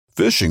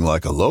Fishing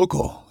like a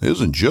local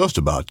isn't just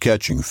about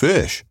catching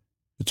fish.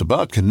 It's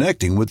about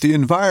connecting with the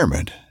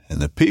environment and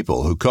the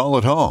people who call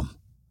it home.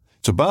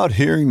 It's about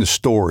hearing the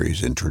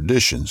stories and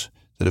traditions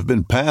that have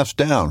been passed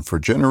down for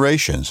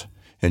generations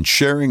and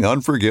sharing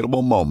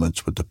unforgettable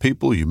moments with the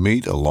people you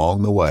meet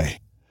along the way.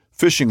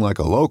 Fishing like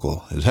a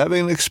local is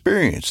having an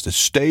experience that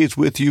stays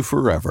with you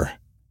forever.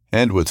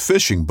 And with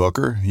Fishing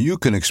Booker, you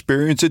can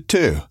experience it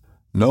too,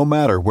 no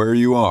matter where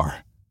you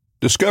are.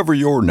 Discover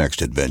your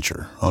next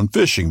adventure on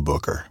Fishing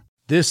Booker.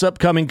 This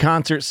upcoming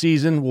concert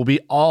season will be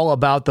all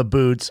about the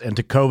boots, and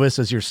Tecovas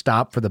is your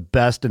stop for the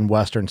best in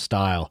Western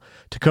style.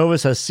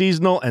 Tecovas has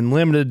seasonal and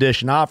limited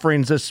edition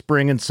offerings this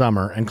spring and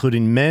summer,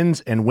 including men's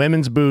and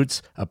women's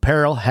boots,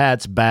 apparel,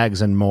 hats,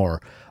 bags, and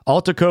more.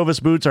 All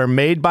Tecovas boots are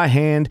made by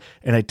hand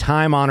in a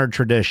time-honored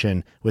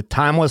tradition with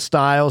timeless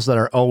styles that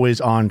are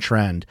always on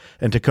trend.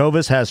 And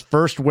Tecovas has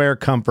first wear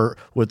comfort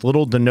with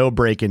little to no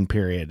break-in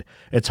period.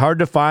 It's hard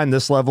to find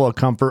this level of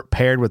comfort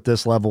paired with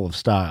this level of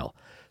style.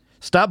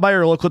 Stop by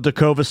your local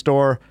Tecovas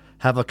store,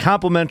 have a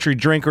complimentary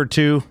drink or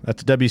two,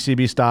 that's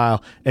WCB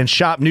style, and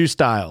shop new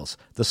styles.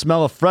 The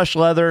smell of fresh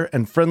leather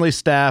and friendly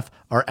staff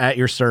are at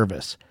your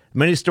service.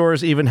 Many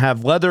stores even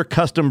have leather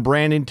custom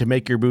branding to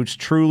make your boots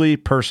truly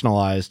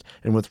personalized.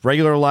 And with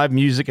regular live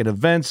music and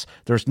events,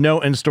 there's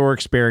no in-store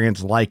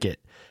experience like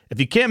it.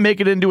 If you can't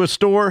make it into a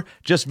store,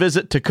 just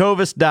visit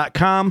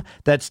tecovas.com.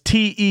 That's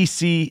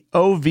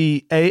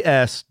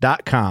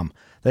TECOVAS.com.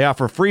 They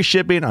offer free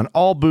shipping on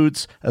all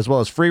boots, as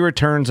well as free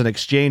returns and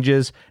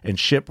exchanges, and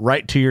ship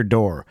right to your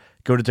door.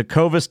 Go to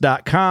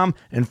tecovas.com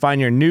and find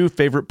your new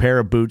favorite pair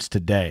of boots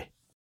today.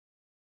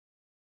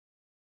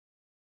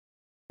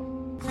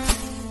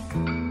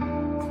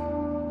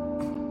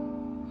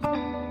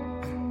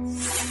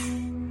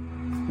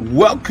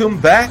 Welcome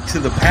back to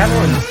the Paddle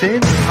and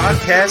Fin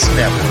Podcast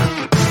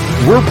Network.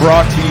 We're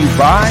brought to you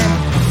by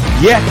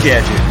Yak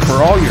Gadget.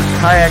 For all your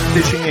kayak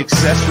fishing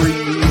accessory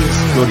needs,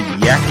 go to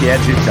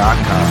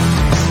yakgadget.com.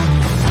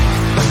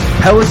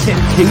 Pelican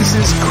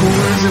cases,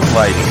 coolers, and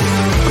lighting.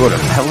 Go to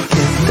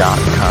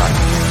pelican.com.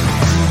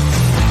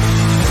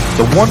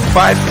 The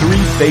 153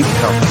 Bait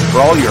Company.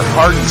 For all your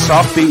hard and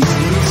soft bait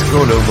needs,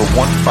 go to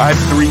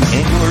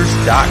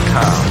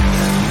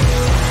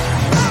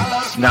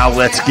the153anglers.com. Now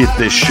let's get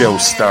this show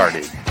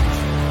started.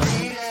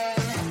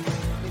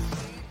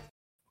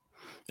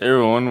 Hey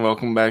everyone,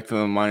 welcome back to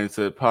the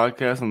Mindset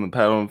Podcast on the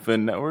Paddle and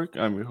Fin Network.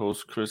 I'm your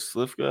host, Chris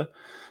Slifka.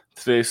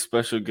 Today's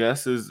special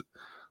guest is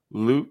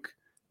Luke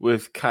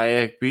with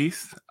Kayak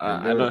Beast.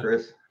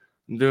 Chris?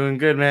 I'm doing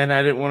good, man.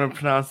 I didn't want to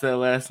pronounce that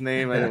last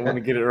name. I didn't want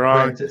to get it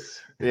wrong.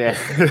 Yeah.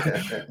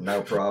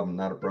 No problem.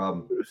 Not a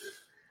problem.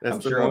 That's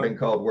I'm sure I've been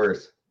called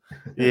worse.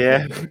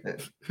 Yeah.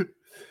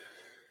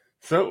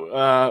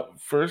 So,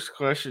 first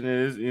question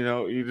is,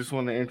 you just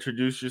want to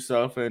introduce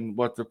yourself and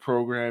what the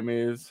program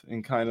is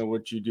and kind of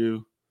what you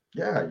do.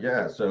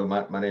 Yeah. So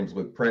my name's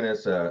Luke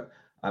Prentice.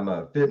 I'm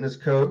a fitness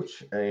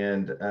coach,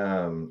 and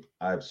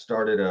I've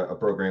started a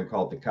program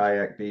called the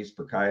Kayak Beast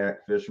for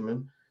kayak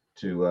fishermen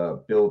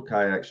to build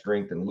kayak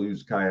strength and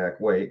lose kayak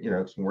weight.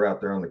 Because when we're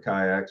out there on the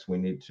kayaks, we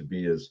need to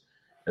be as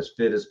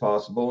fit as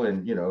possible,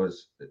 and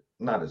as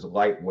not as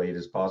lightweight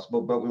as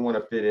possible, but we want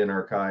to fit in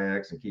our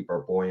kayaks and keep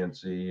our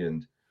buoyancy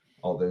and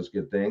all those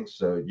good things.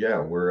 So yeah,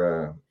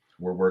 we're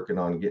working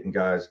on getting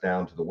guys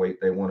down to the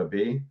weight they want to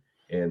be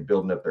and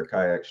building up their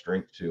kayak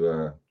strength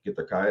to get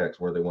their kayaks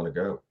where they want to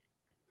go.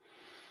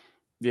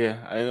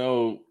 Yeah, I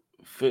know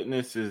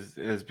fitness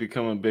has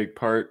become a big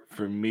part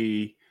for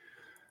me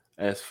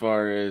as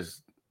far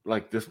as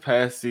like this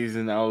past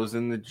season. I was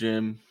in the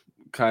gym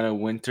kind of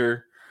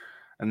winter,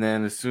 and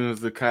then as soon as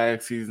the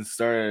kayak season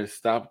started, I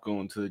stopped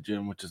going to the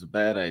gym, which is a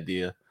bad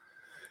idea.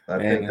 I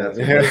think that's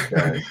most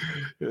guys.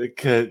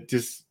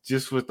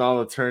 Just with all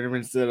the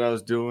tournaments that I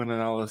was doing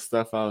and all the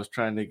stuff I was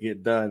trying to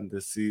get done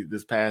this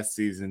past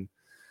season,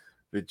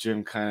 the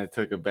gym kind of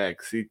took a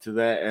back seat to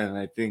that, and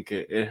I think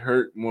it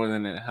hurt more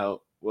than it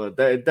helped. Well,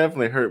 it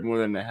definitely hurt more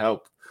than it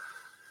helped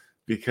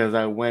because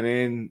I went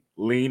in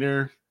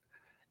leaner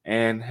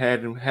and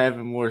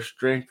having more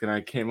strength, and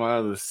I came out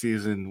of the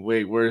season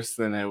way worse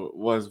than I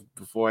was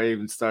before I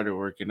even started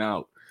working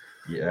out.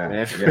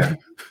 Yeah.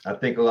 I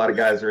think a lot of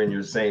guys are in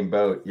your same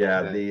boat.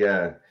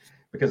 Yeah.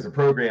 Because the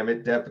program,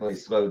 it definitely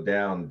slowed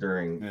down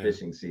during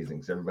fishing season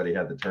because everybody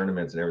had the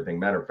tournaments and everything.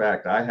 Matter of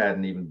fact, I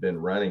hadn't even been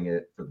running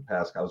it for the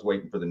past. I was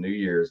waiting for the New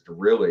Year's to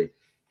really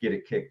get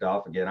it kicked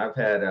off again. I've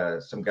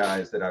had some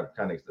guys that I've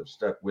kind of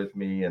stuck with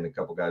me and a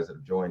couple guys that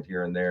have joined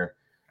here and there,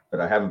 but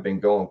I haven't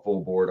been going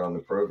full board on the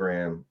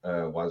program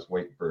while I was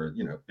waiting for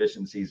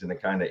fishing season to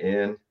kind of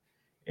end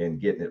and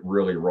getting it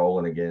really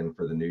rolling again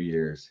for the New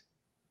Year's.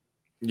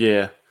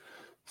 Yeah.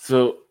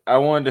 So I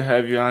wanted to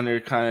have you on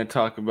here kind of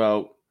talk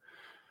about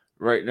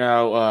right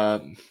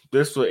now.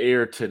 This will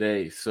air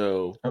today.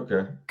 So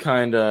okay,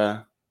 kind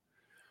of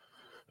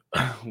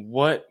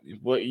what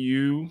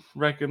you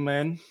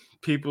recommend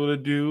people to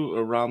do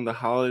around the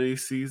holiday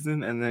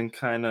season, and then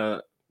kind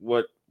of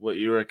what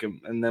you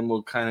recommend, and then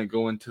we'll kind of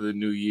go into the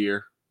new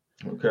year.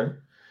 Okay.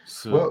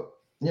 So, well,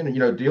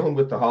 dealing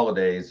with the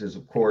holidays is,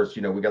 of course,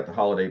 we got the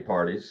holiday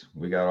parties,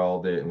 we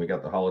got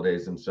the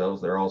holidays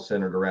themselves. They're all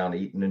centered around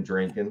eating and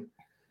drinking.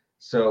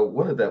 So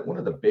one of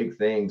the big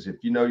things,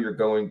 if you're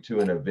going to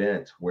an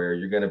event where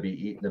you're going to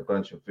be eating a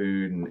bunch of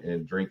food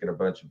and drinking a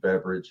bunch of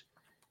beverage,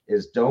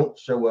 is don't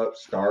show up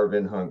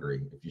starving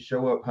hungry. If you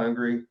show up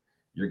hungry,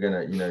 you're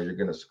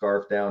gonna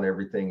scarf down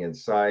everything in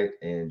sight,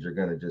 and you're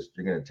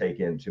gonna take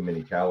in too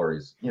many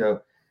calories.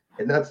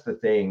 And that's the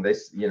thing.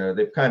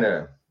 They've kind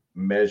of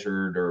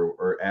measured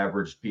or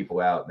averaged people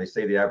out. They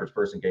say the average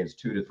person gains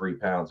 2 to 3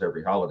 pounds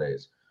every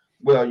holidays.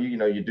 Well,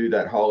 you do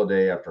that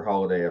holiday after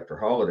holiday after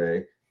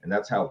holiday, and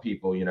that's how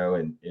people,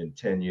 in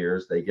 10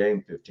 years they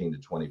gain 15 to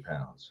 20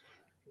 pounds,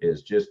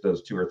 is just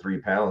those 2 or 3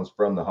 pounds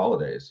from the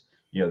holidays.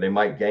 They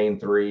might gain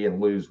three and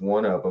lose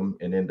one of them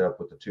and end up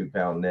with a 2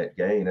 pound net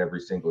gain every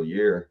single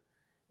year.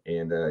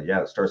 And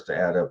it starts to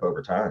add up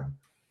over time.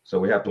 So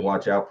we have to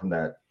watch out from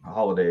that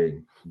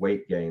holiday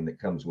weight gain that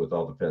comes with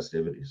all the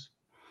festivities.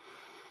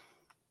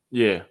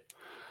 Yeah.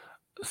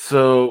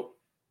 So,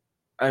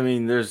 I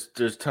mean, there's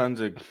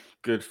tons of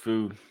good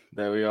food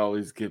that we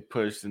always get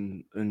pushed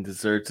and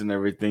desserts and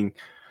everything.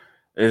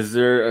 Is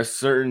there a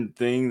certain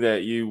thing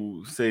that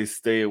you say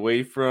stay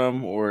away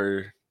from,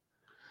 or?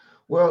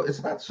 Well,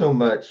 it's not so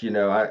much,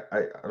 I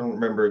don't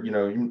remember,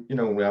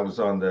 when I was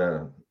on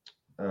the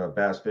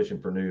Bass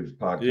Fishing for Noobs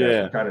podcast, we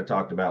Yeah. kind of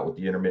talked about with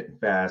the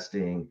intermittent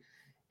fasting.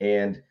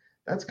 And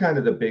that's kind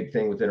of the big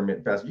thing with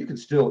intermittent fasting. You can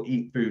still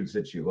eat foods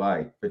that you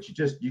like, but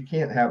you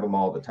can't have them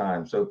all the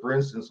time. So for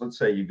instance, let's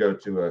say you go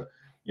to a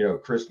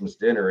Christmas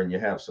dinner and you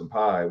have some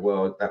pie.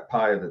 Well, that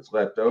pie that's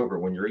left over,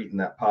 when you're eating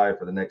that pie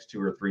for the next 2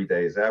 or 3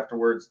 days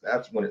afterwards,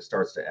 that's when it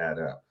starts to add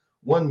up.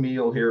 One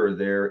meal here or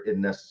there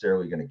isn't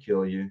necessarily going to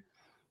kill you.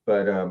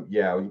 But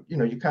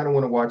you kind of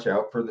want to watch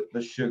out for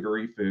the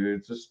sugary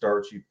foods, the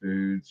starchy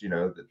foods.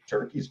 The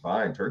turkey's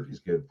fine. Turkey's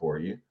good for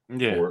you.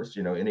 Of Yeah. course,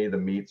 any of the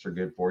meats are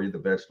good for you. The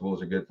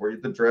vegetables are good for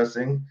you. The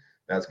dressing,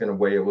 that's going to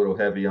weigh a little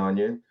heavy on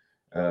you.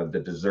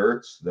 The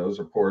desserts, those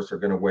of course are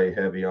going to weigh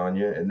heavy on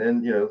you. And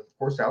then, of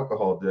course,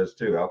 alcohol does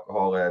too.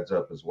 Alcohol adds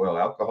up as well.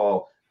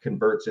 Alcohol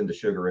converts into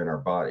sugar in our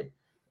body,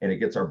 and it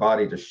gets our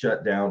body to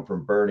shut down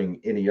from burning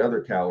any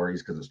other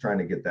calories because it's trying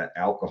to get that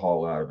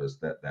alcohol out of us,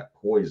 that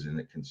poison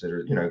it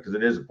considers, because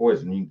it is a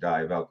poison. You can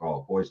die of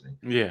alcohol poisoning.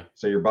 Yeah.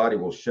 So your body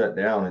will shut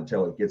down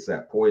until it gets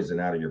that poison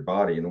out of your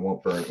body, and it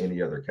won't burn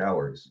any other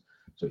calories.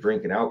 So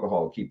drinking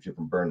alcohol keeps you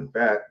from burning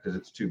fat because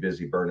it's too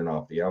busy burning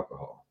off the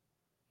alcohol.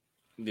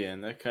 Yeah,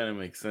 and that kind of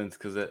makes sense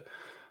because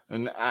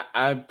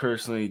I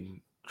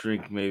personally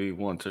drink maybe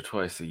once or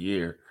twice a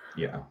year.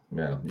 Yeah,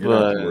 you're not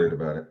too worried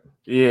about it.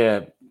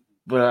 Yeah,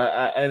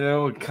 but I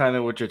know kind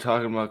of what you're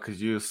talking about because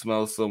you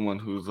smell someone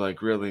who's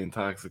like really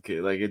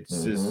intoxicated. Like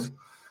it's just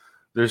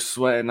they're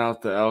sweating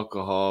out the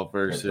alcohol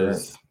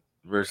versus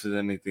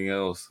anything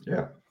else.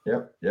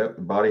 Yep. The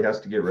body has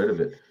to get rid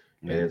of it,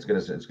 and it's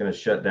gonna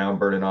shut down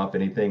burning off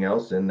anything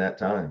else in that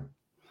time.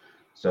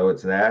 So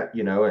it's that,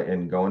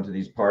 and going to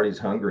these parties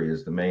hungry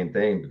is the main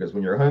thing, because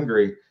when you're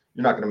hungry,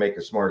 you're not going to make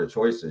the smarter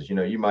choices.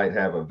 You might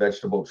have a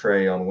vegetable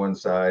tray on one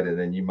side, and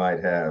then you might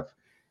have,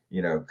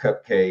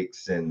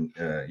 cupcakes and,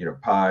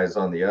 pies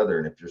on the other.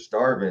 And if you're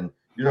starving,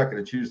 you're not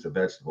going to choose the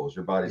vegetables.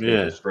 Your body's going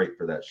to go straight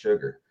for that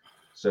sugar.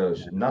 So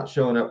not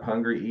showing up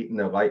hungry,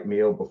 eating a light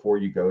meal before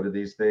you go to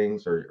these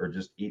things, or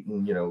just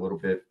eating, a little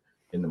bit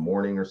in the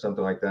morning or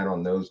something like that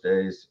on those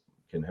days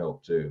can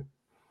help too.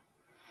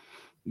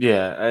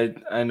 Yeah,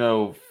 I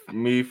know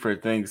me for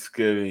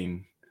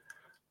Thanksgiving,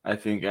 I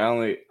think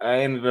I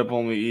ended up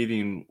only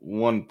eating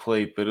one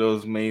plate, but it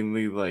was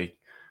mainly like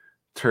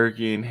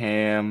turkey and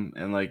ham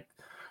and like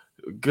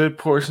good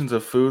portions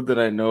of food that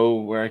I know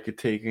where I could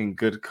take in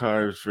good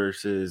carbs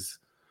versus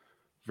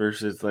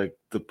like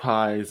the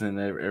pies and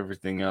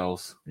everything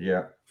else.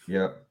 Yep.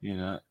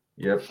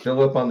 Yep,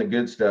 fill up on the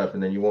good stuff,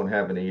 and then you won't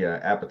have any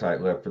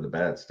appetite left for the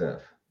bad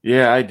stuff.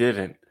 Yeah, I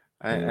didn't.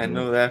 I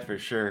know that for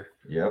sure.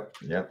 Yep,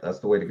 that's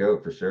the way to go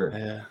for sure.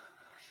 Yeah.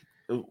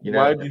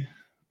 Why do?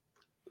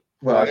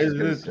 Well, I was just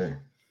gonna say.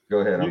 Go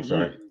ahead. I'm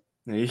sorry.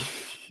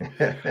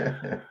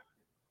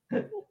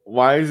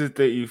 Why is it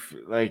that you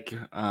like?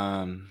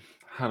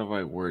 How do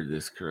I word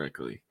this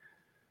correctly?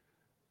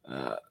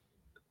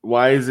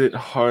 Why is it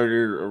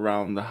harder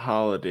around the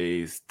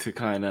holidays to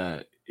kind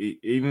of,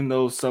 even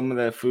though some of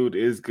that food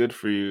is good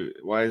for you,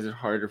 why is it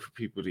harder for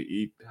people to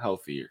eat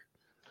healthier?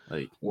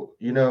 Like, well,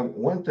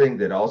 one thing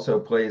that also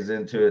plays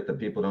into it that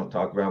people don't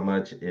talk about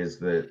much is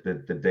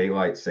the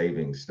daylight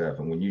savings stuff.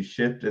 And when you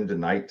shift into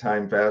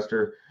nighttime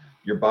faster,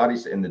 your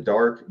body's in the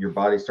dark, your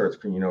body starts,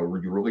 you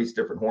release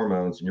different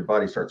hormones, and your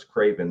body starts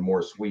craving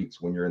more sweets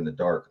when you're in the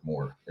dark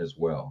more as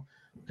well,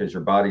 because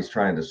your body's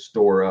trying to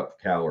store up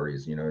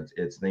calories.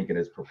 It's thinking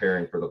it's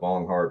preparing for the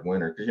long, hard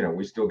winter, because,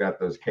 we still got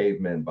those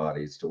cavemen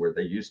bodies to where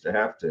they used to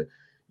have to,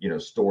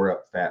 store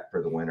up fat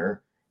for the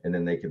winter, and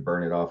then they could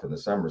burn it off in the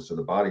summer. So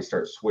the body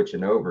starts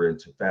switching over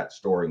into fat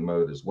storing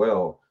mode as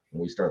well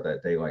when we start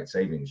that daylight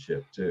savings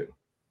shift too.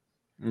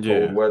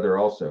 Yeah. Cold weather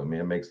also,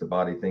 man, makes the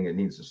body think it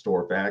needs to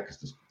store fat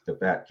because the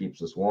fat keeps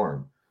us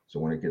warm. So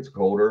when it gets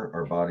colder,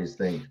 our bodies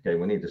think, okay,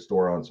 we need to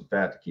store on some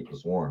fat to keep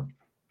us warm.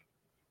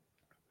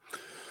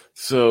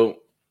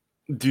 So,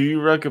 do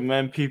you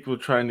recommend people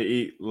trying to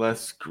eat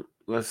less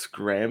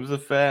grams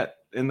of fat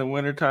in the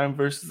wintertime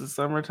versus the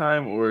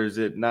summertime, or does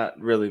it not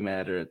really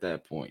matter at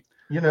that point?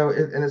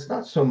 And it's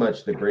not so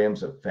much the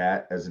grams of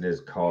fat as it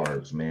is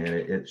carbs, man.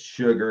 It's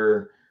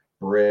sugar,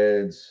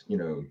 breads,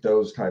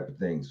 those type of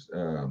things.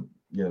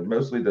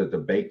 Mostly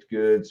the baked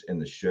goods and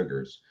the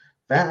sugars.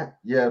 Fat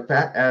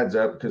adds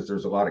up because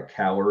there's a lot of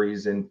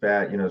calories in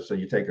fat. So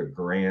you take a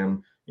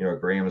gram. A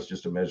gram is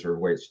just a measure of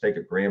weight. So take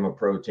a gram of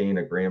protein,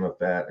 a gram of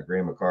fat, a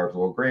gram of carbs.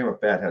 Well, a gram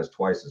of fat has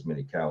twice as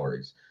many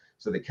calories.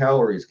 So the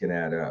calories can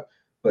add up,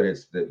 but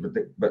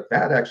but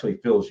fat actually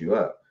fills you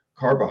up.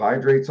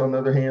 Carbohydrates, on the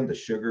other hand, the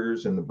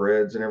sugars and the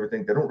breads and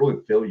everything, they don't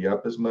really fill you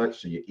up as much.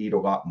 So you eat a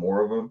lot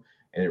more of them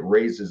and it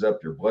raises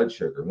up your blood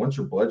sugar. Once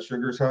your blood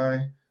sugar is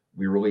high,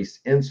 we release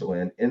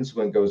insulin.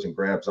 Insulin goes and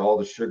grabs all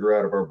the sugar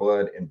out of our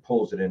blood and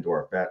pulls it into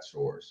our fat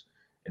stores.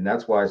 And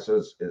that's why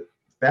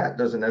fat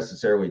doesn't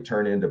necessarily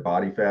turn into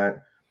body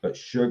fat, but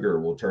sugar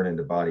will turn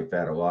into body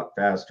fat a lot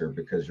faster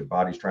because your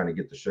body's trying to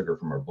get the sugar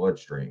from our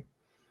bloodstream.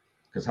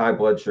 Because high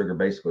blood sugar,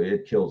 basically,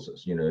 it kills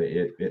us.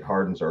 It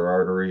hardens our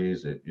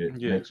arteries. It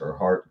makes our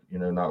heart,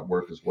 not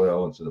work as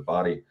well. And so the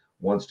body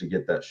wants to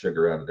get that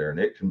sugar out of there, and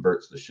it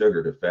converts the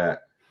sugar to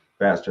fat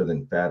faster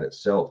than fat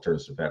itself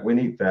turns to fat. We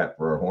need fat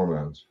for our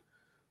hormones.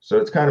 So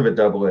it's kind of a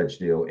double-edged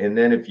deal. And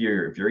then if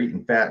you're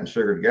eating fat and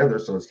sugar together,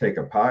 so let's take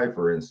a pie,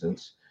 for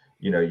instance,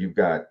 you've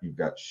got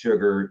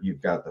sugar,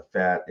 you've got the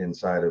fat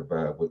inside of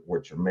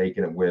what you're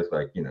making it with,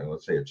 like,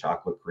 let's say a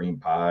chocolate cream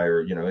pie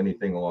or,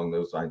 anything along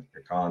those lines,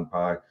 pecan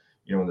pie.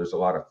 There's a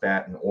lot of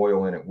fat and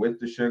oil in it with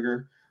the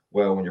sugar.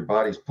 Well, when your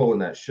body's pulling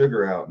that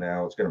sugar out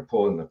now, it's going to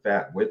pull in the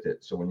fat with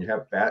it. So when you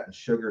have fat and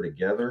sugar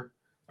together,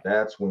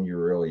 that's when you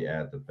really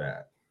add the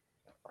fat,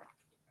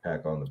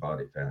 pack on the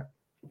body fat.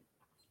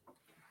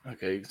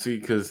 Okay, see,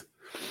 because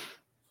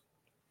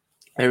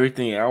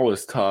everything I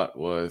was taught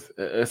was,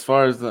 as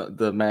far as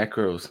the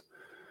macros,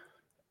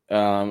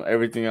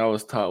 everything I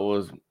was taught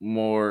was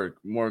more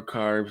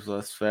carbs,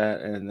 less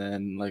fat, and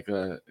then like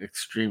a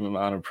extreme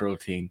amount of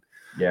protein.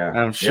 Yeah,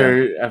 I'm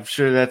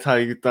sure that's how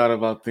you thought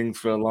about things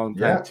for a long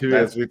time too,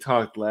 as we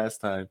talked last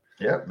time.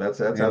 Yeah, that's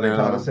how they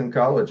taught us in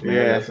college, man.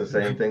 That's the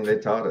same thing they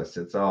taught us.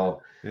 It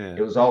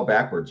was all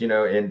backwards,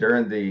 and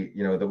during the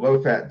the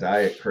low fat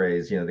diet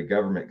craze, the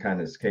government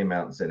kind of came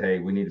out and said, hey,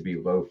 we need to be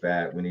low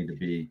fat, we need to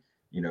be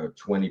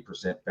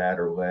 20% fat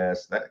or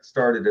less. That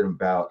started in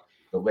about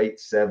the late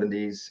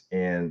 70s,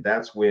 and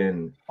that's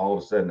when all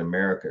of a sudden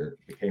America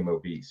became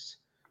obese.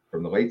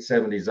 From the late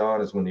 70s on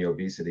is when the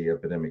obesity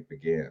epidemic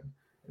began.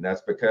 And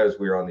that's because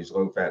we were on these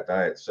low-fat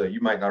diets. So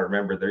you might not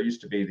remember, there used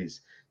to be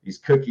these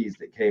cookies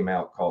that came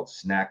out called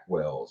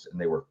Snackwells,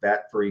 and they were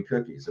fat-free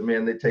cookies. And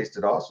man, they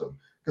tasted awesome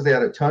because they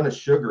had a ton of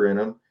sugar in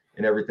them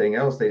and everything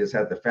else. They just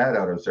had the fat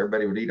out of them. So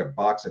everybody would eat a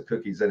box of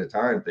cookies at a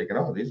time thinking,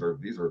 oh, these are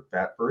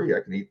fat-free.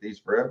 I can eat these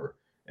forever.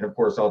 And of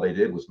course, all they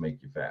did was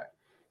make you fat.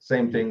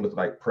 Same thing with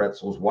like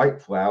pretzels, white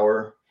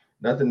flour.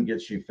 Nothing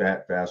gets you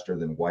fat faster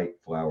than white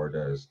flour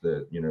does,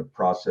 the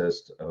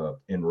processed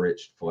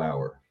enriched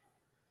flour.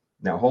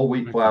 Now, whole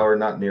wheat flour,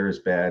 not near as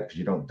bad because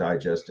you don't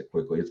digest it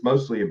quickly. It's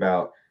mostly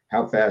about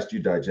how fast you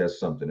digest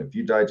something. If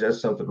you digest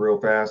something real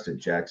fast, it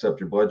jacks up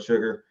your blood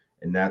sugar,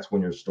 and that's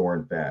when you're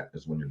storing fat,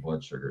 is when your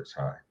blood sugar is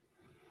high.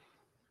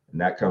 And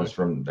that comes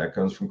from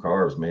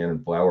carbs, man,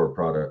 and flour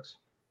products.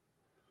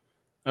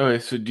 Okay,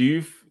 so do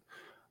you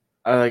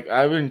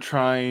I've been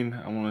trying,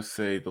 I want to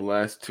say the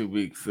last 2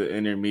 weeks, the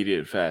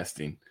intermediate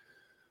fasting,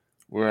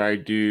 where I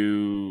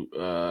do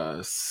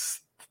I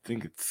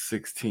think it's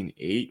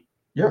 16-8.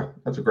 Yeah,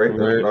 that's a great. That's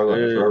what I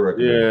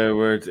recommend. Yeah,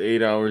 where it's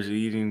 8 hours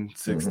eating,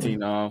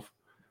 16 off.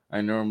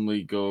 I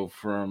normally go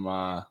from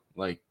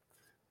like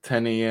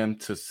 10 a.m.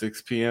 to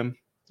 6 p.m.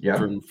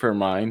 Yeah, for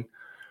mine.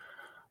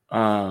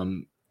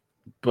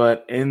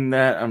 But in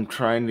that, I'm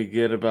trying to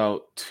get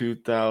about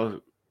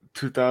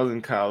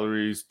 2,000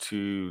 calories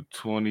to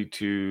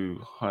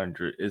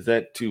 2,200. Is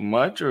that too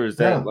much, or is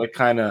that like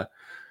kind of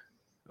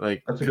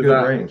like? That's a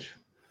good range.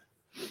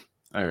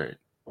 All right,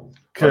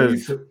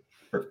 because.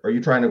 Are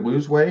you trying to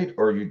lose weight,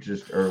 or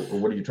or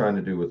what are you trying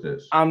to do with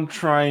this? I'm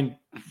trying,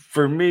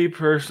 for me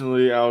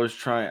personally,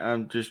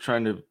 I'm just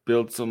trying to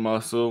build some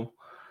muscle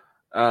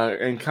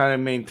and kind of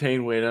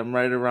maintain weight. I'm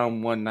right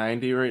around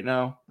 190 right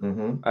now.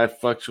 Mm-hmm. I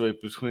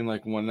fluctuate between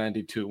like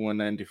 192,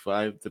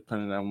 195,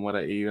 depending on what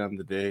I eat on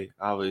the day,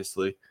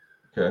 obviously.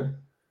 Okay.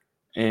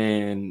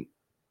 And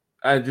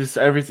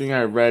everything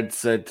I read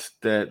said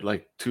that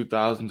like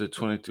 2,000 to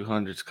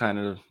 2,200 is kind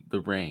of the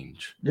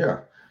range.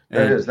 Yeah,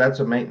 that's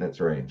a maintenance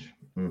range.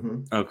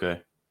 Mm-hmm.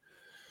 Okay.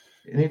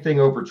 Anything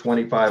over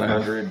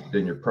 2,500,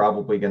 then you're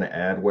probably going to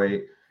add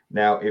weight.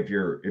 Now, if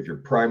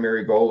your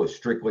primary goal is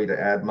strictly to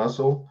add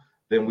muscle,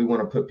 then we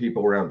want to put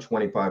people around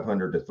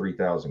 2,500 to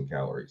 3,000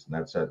 calories.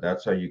 And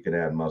that's how you can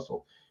add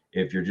muscle.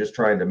 If you're just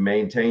trying to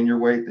maintain your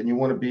weight, then you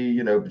want to be,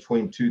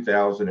 between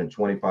 2,000 and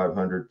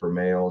 2,500 for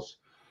males,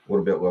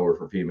 little bit lower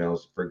for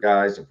females. For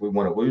guys, if we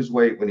want to lose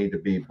weight, we need to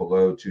be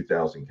below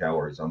 2,000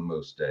 calories on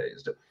most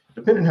days,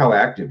 depending how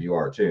active you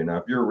are too. Now,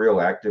 if you're a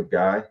real active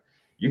guy,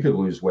 you could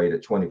lose weight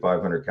at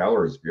 2,500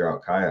 calories if you're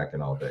out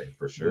kayaking all day,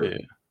 for sure. Yeah.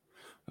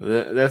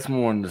 That's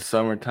more in the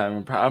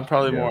summertime. I'm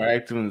probably more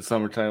active in the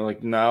summertime.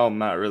 Like now, I'm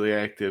not really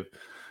active.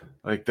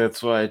 Like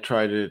that's why I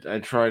try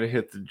to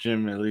hit the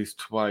gym at least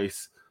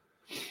twice.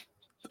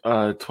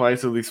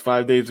 Twice at least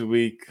 5 days a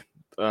week.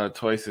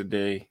 Twice a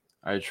day.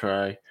 I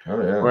try. Oh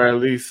yeah. Or at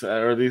least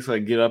I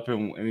get up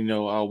and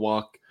I'll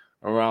walk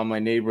around my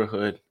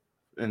neighborhood,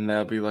 and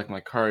that'll be like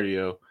my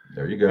cardio.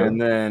 There you go.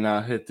 And then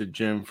I'll hit the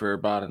gym for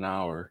about an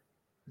hour.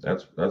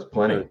 That's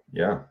plenty.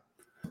 Yeah.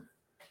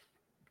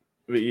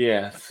 But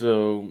yeah,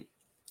 so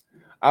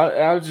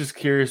I was just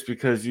curious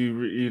because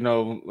you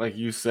know, like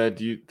you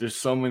said, there's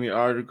so many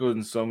articles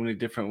and so many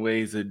different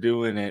ways of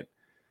doing it,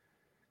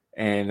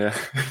 and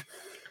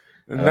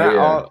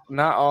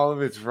not all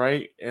of it's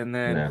right. And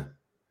then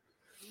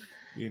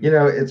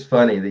it's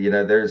funny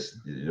that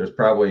there's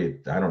probably,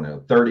 I don't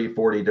know, 30,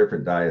 40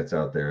 different diets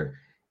out there,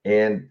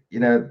 and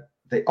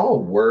they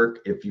all work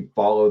if you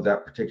follow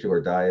that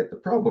particular diet. The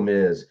problem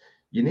is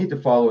you need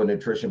to follow a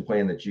nutrition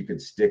plan that you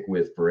could stick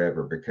with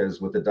forever, because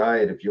with a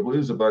diet, if you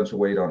lose a bunch of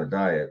weight on a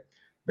diet,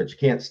 but you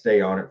can't stay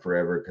on it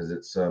forever because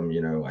it's some,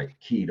 like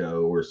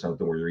keto or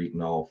something where you're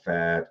eating all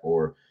fat,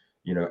 or,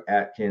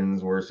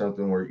 Atkins or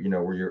something where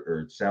you're,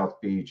 or South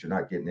Beach, you're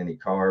not getting any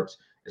carbs.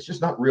 It's just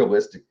not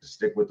realistic to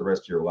stick with the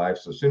rest of your life.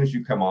 So as soon as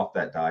you come off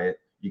that diet,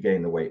 you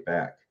gain the weight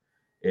back.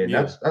 And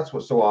that's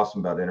what's so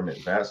awesome about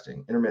intermittent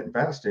fasting. Intermittent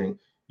fasting,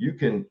 you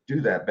can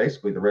do that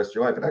basically the rest of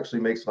your life. It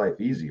actually makes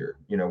life easier.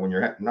 When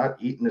you're not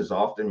eating as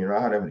often, you're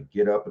not having to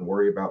get up and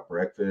worry about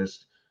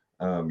breakfast.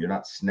 You're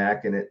not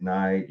snacking at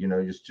night.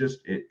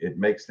 It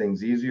makes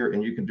things easier,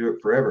 and you can do it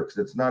forever because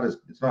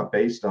it's not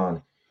based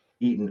on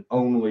eating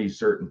only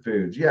certain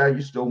foods. Yeah,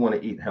 you still want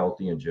to eat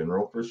healthy in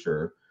general for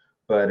sure,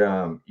 but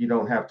you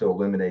don't have to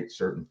eliminate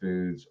certain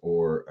foods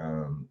or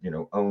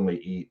only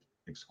eat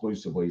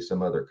exclusively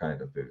some other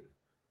kind of food.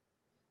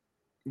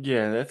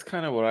 Yeah, that's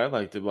kind of what I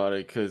liked about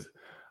it, because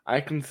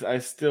I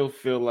still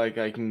feel like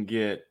I can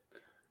get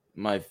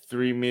my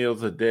 3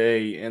 meals a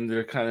day, and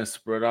they're kind of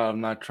spread out.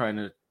 I'm not trying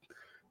to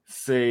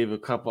save a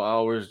couple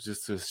hours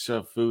just to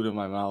shove food in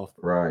my mouth.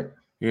 Right.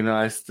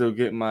 I still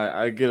get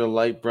I get a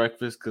light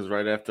breakfast, because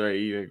right after I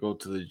eat, I go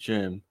to the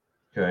gym.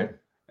 Okay.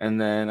 And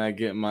then I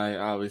get my,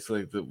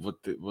 obviously, what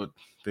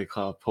they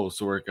call a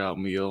post-workout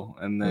meal,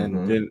 and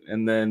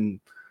then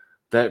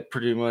that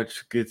pretty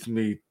much gets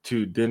me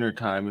to dinner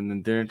time, and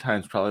then dinner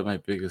time is probably my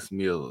biggest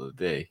meal of the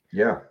day.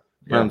 Yeah.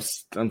 I'm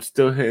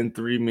still hitting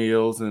 3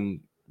 meals, and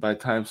by the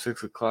time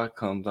 6 o'clock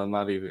comes, I'm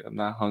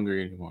not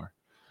hungry anymore.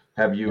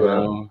 Have you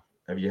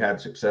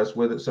had success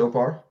with it so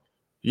far?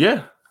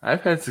 Yeah,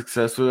 I've had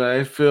success with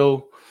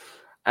it.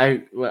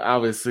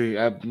 Obviously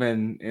I've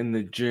been in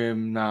the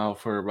gym now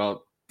for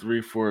about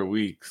 3-4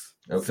 weeks.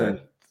 Okay.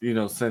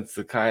 Since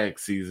the kayak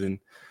season.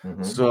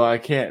 Mm-hmm. So I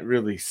can't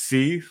really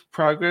see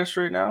progress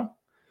right now,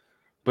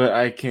 but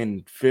I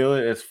can feel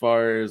it as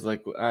far as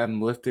like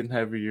I'm lifting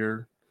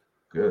heavier.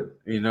 Good.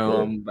 Good.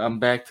 I'm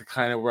back to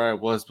kind of where I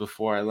was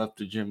before I left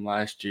the gym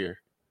last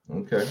year.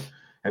 Okay.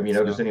 Have you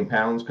noticed any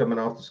pounds coming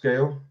off the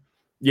scale?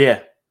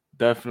 Yeah,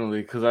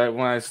 definitely. Because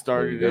when I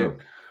started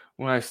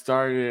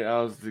it,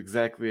 I was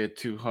exactly at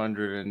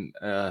 200,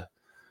 and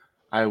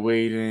I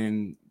weighed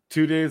in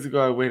 2 days ago.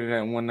 I weighed in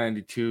at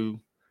 192,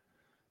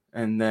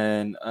 and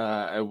then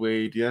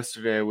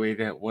yesterday I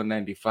weighed at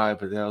 195,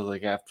 but that was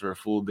like after a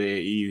full day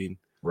of eating.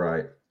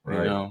 Right.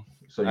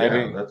 So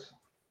that's.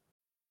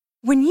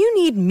 When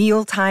you need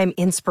mealtime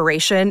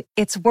inspiration,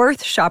 it's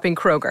worth shopping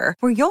Kroger,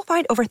 where you'll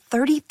find over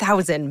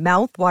 30,000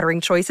 mouth-watering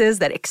choices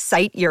that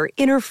excite your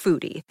inner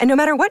foodie. And no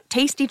matter what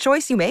tasty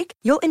choice you make,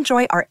 you'll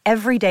enjoy our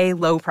everyday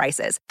low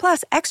prices,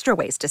 plus extra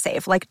ways to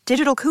save, like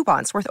digital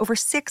coupons worth over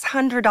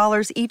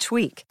 $600 each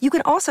week. You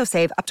can also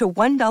save up to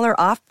 $1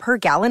 off per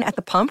gallon at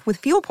the pump with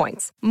fuel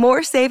points.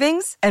 More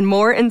savings and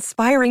more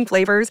inspiring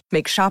flavors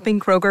make shopping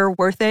Kroger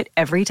worth it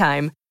every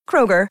time.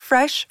 Kroger,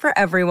 fresh for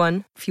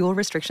everyone. Fuel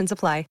restrictions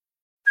apply.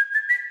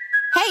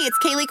 Hey, it's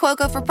Kaylee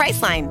Cuoco for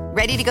Priceline.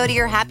 Ready to go to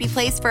your happy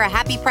place for a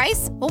happy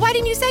price? Well, why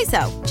didn't you say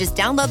so? Just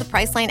download the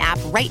Priceline app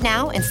right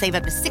now and save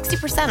up to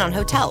 60% on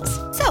hotels.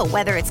 So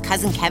whether it's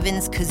Cousin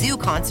Kevin's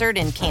Kazoo Concert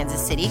in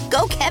Kansas City,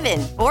 go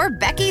Kevin, or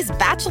Becky's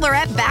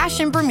Bachelorette Bash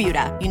in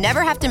Bermuda, you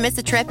never have to miss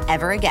a trip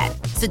ever again.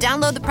 So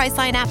download the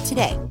Priceline app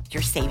today.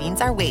 Your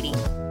savings are waiting.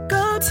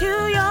 Go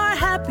to your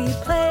happy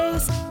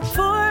place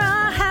for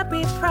a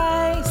happy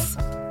price.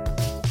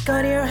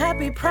 Go to your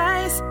happy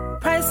price,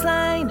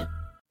 Priceline.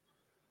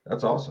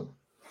 That's awesome.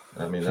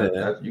 I mean,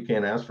 that you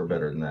can't ask for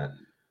better than that.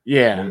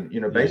 Yeah. I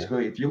mean,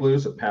 basically, if you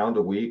lose a pound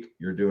a week,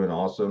 you're doing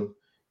awesome.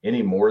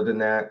 Any more than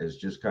that is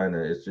just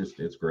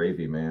it's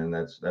gravy, man.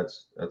 That's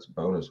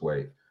bonus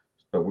weight.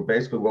 But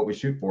what we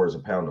shoot for is a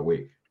pound a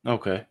week.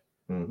 Okay.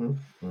 Mm-hmm.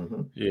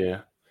 Mm-hmm. Yeah.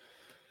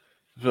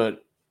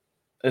 But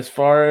as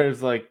far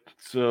as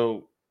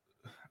so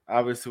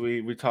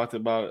obviously we talked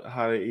about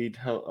how to eat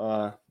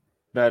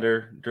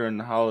better during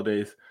the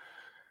holidays.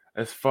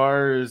 as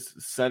far as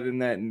setting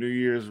that New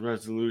Year's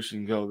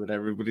resolution goal that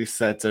everybody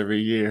sets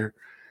every year,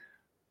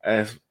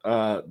 as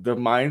the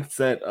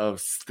mindset of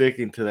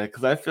sticking to that,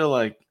 because I feel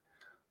like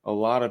a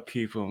lot of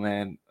people,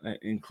 man,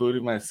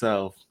 including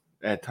myself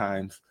at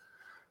times,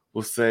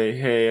 will say,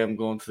 hey, I'm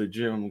going to the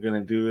gym, I'm going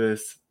to do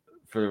this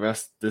for the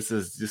rest, this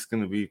is just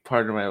going to be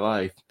part of my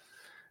life.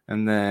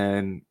 And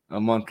then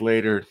a month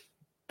later,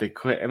 they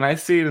quit. And I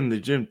see it in the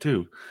gym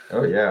too.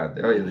 Oh yeah,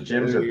 the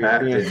gyms are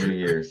packed in New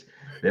Year's.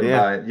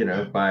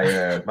 Then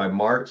by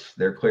March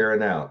they're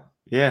clearing out.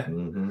 Yeah.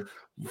 Mm-hmm.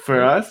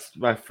 For us,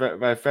 by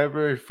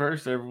February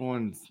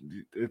 1st,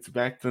 it's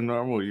back to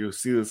normal. You'll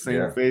see the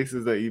same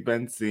faces that you've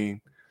been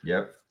seeing.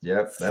 Yep.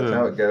 That's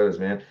how it goes,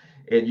 man.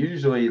 And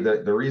usually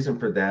the reason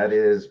for that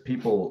is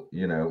people,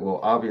 well,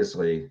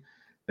 obviously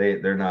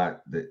they're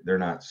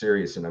not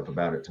serious enough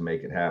about it to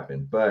make it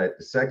happen.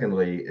 But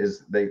secondly,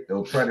 is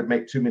they'll try to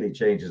make too many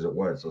changes at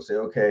once. They'll say,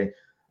 okay,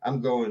 I'm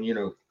going,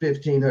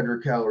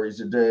 1,500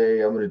 calories a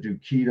day. I'm going to do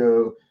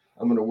keto.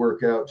 I'm going to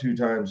work out 2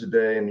 times a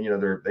day. And,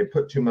 they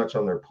put too much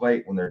on their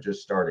plate when they're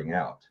just starting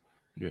out.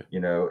 Yeah.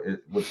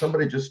 When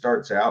somebody just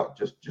starts out,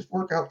 just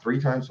work out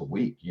 3 times a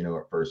week,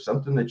 at first,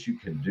 something that you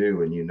can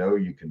do and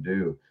you can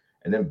do,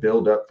 and then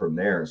build up from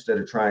there instead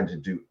of trying to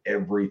do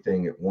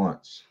everything at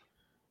once.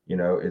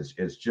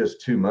 It's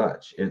just too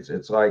much.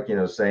 It's like,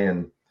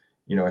 saying,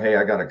 hey,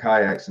 I got a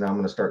kayak, so now I'm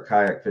going to start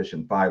kayak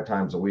fishing 5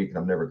 times a week, and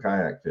I've never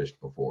kayak fished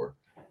before.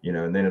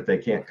 And then if they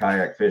can't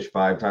kayak fish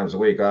 5 times a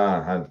week,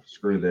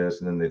 screw this.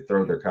 And then they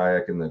throw their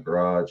kayak in the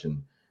garage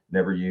and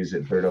never use it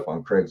and put it up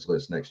on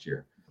Craigslist next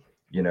year.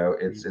 You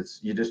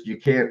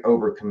can't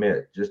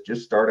overcommit.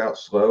 Just start out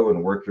slow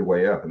and work your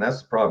way up. And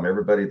that's the problem.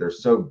 Everybody, they're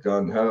so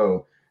gung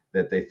ho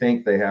that they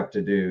think they have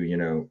to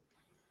do,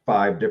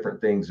 5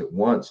 different things at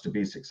once to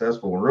be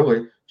successful. And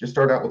really just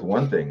start out with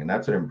one thing, and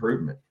that's an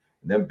improvement.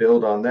 And then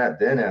build on that,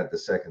 then add the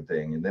second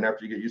thing. And then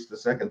after you get used to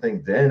the second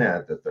thing, then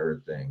add the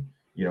third thing,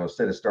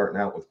 instead of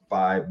starting out with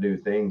 5 new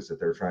things that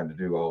they're trying to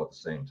do all at the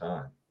same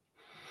time.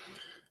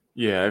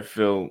 Yeah, I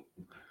feel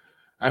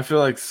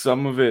like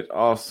some of it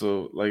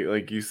also,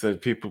 like you said,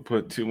 people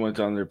put too much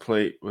on their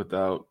plate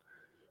without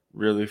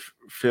really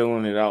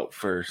filling it out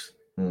first.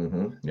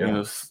 Mm-hmm.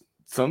 Yeah.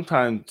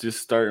 Sometimes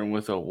just starting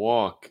with a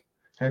walk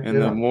in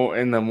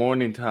the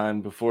morning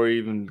time before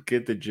you even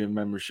get the gym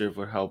membership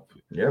would help.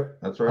 Yep,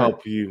 that's right.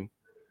 Help you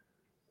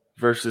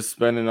versus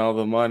spending all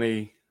the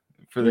money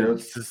for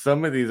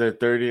some of these are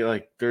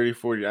 30,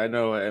 40. I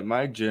know at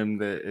my gym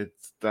that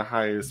it's the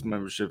highest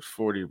membership's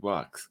 $40.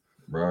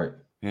 Right.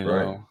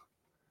 Right.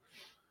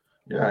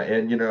 Yeah,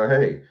 and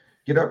hey,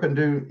 get up and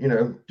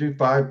do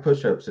 5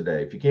 push-ups a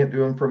day. If you can't do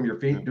them from your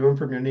feet, do them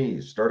from your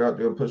knees. Start out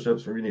doing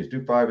push-ups from your knees.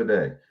 Do 5 a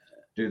day.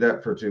 Do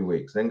that for 2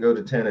 weeks. Then go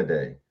to 10 a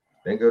day.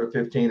 Then go to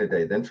 15 a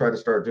day. Then try to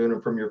start doing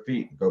them from your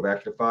feet. Go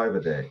back to 5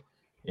 a day.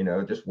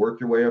 Just work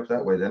your way up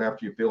that way. Then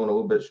after you're feeling a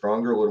little bit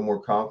stronger, a little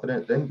more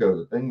confident, then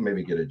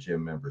maybe get a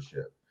gym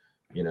membership.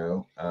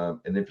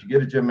 And if you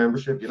get a gym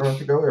membership, you don't have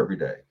to go every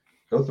day.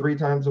 Go 3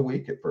 times a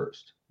week at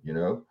first.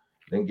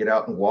 Then get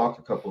out and walk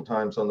a couple of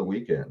times on the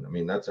weekend. I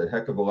mean, that's a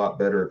heck of a lot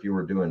better if you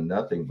were doing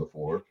nothing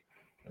before.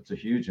 That's a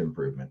huge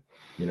improvement.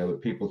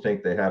 People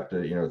think they have to,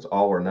 it's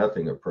all or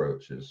nothing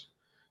approaches.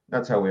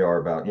 That's how we are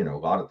about, a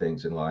lot of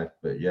things in life.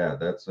 But yeah,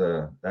 that's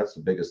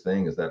the biggest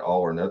thing is that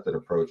all or nothing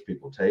approach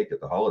people take at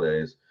the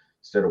holidays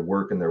instead of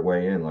working their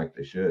way in like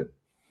they should.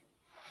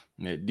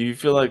 Yeah. Do you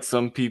feel like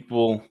some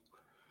people,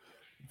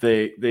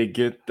 they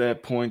get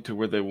that point to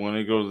where they want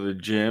to go to the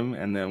gym,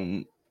 and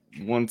then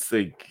once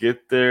they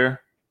get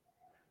there,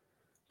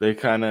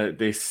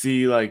 they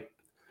see like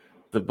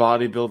the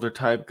bodybuilder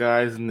type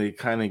guys, and they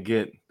kind of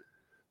get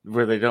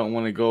where they don't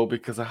want to go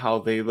because of how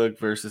they look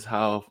versus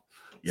how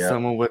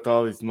someone with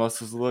all these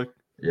muscles look?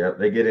 Yeah,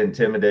 they get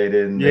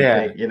intimidated, and they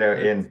think,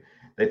 and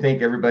they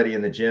think everybody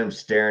in the gym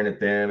staring at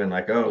them and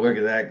like, oh, look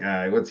at that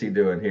guy, what's he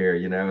doing here?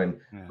 And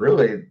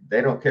really they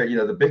don't care.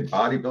 The big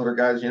bodybuilder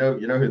guys,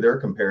 who they're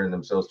comparing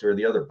themselves to are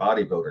the other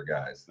bodybuilder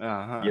guys.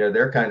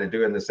 They're kind of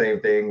doing the same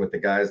thing with the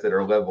guys that are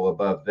a level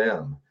above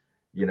them.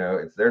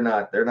 They're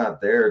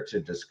not there to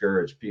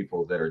discourage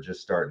people that are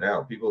just starting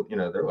out. People,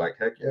 they're like,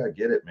 heck yeah, I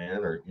get it,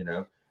 man. Or,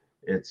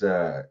 that's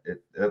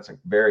a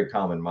very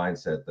common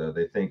mindset though.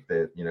 They think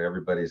that,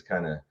 everybody's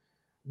kind of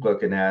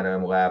looking at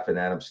them, laughing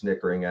at them,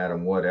 snickering at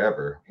them,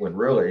 whatever, when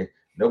really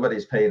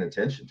nobody's paying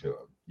attention to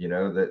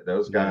them. That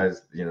those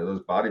guys,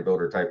 those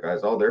bodybuilder type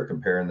guys, all they're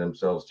comparing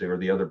themselves to are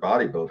the other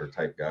bodybuilder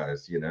type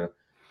guys.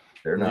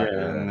 They're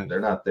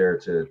not there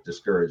to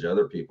discourage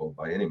other people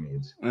by any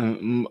means.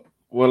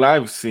 What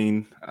I've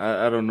seen,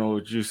 I don't know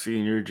what you see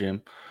in your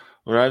gym.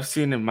 What I've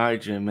seen in my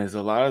gym is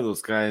a lot of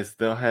those guys,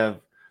 they'll have,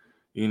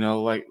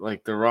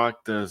 like The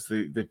Rock does,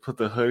 they put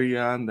the hoodie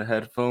on, the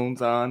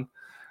headphones on,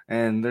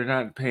 and they're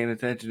not paying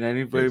attention to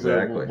anybody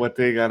but what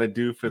they got to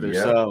do for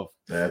themselves.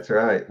 That's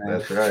right.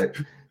 That's right.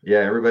 Yeah,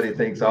 everybody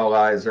thinks all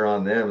eyes are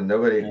on them, and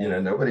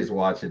nobody's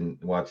watching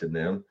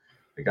them.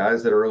 The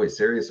guys that are really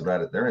serious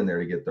about it, they're in there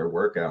to get their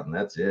workout, and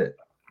that's it.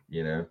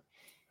 Yeah.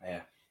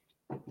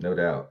 No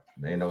doubt.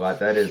 Ain't a lot.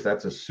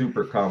 That's a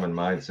super common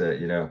mindset.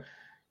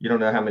 You don't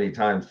know how many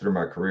times through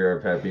my career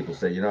I've had people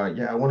say,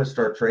 yeah, I want to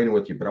start training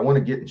with you, but I want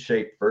to get in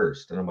shape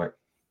first. And I'm like,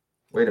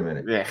 wait a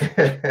minute.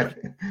 Yeah.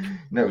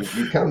 No,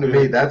 you come to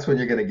me, that's when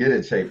you're going to get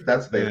in shape.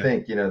 That's what they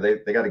think,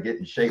 they got to get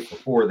in shape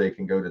before they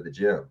can go to the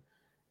gym.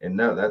 And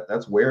no,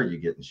 that's where you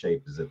get in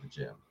shape, is at the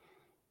gym.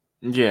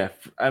 Yeah.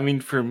 I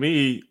mean, for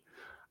me,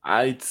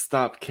 I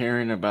stopped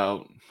caring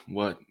about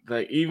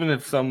even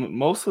if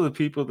most of the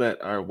people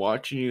that are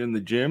watching you in the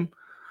gym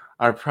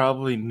are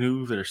probably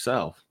new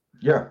themselves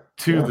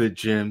to the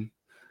gym.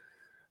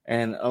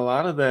 And a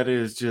lot of that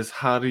is just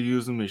how to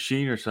use a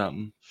machine or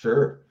something.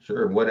 Sure.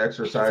 What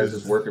exercise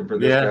is working for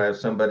this guy? If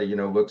somebody,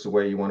 looks the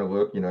way you want to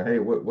look, hey,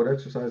 what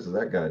exercise is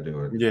that guy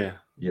doing?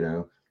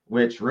 Yeah.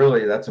 Which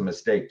really, that's a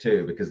mistake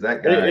too, because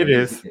that guy, it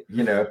is.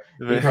 He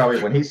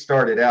probably, when he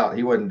started out,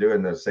 he wasn't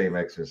doing those same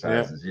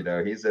exercises.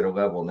 He's at a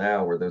level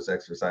now where those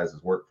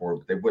exercises work for him,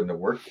 but they wouldn't have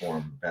worked for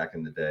him back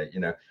in the day.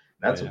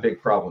 That's a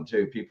big problem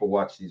too. People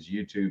watch these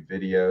YouTube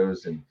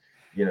videos and,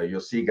 you'll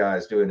see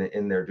guys doing it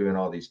in there, doing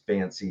all these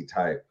fancy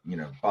type,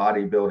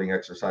 bodybuilding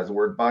exercises. The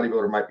word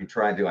bodybuilder might be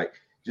trying to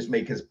just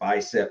make his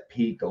bicep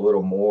peak a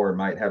little more,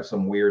 might have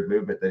some weird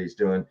movement that he's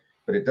doing,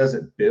 but it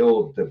doesn't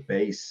build the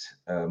base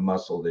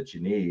muscle that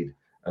you need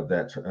of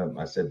that.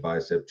 I said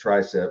bicep,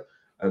 tricep,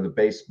 the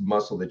base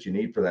muscle that you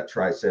need for that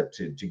tricep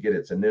to get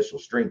its initial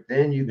strength.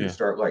 Then you can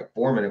start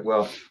forming it.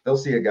 Well, they'll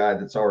see a guy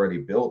that's already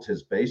built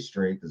his base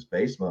strength, his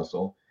base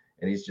muscle,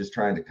 and he's just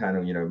trying to kind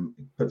of,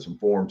 put some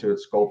form to it,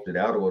 sculpt it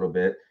out a little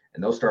bit.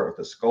 And they'll start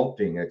with a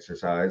sculpting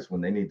exercise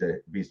when they need to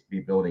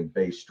be building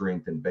base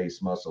strength and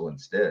base muscle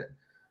instead.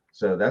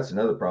 So that's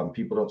another problem.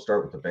 People don't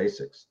start with the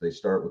basics. They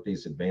start with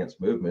these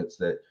advanced movements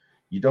that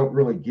you don't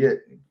really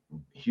get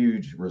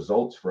huge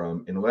results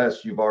from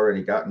unless you've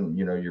already gotten,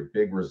 your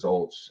big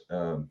results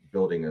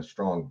building a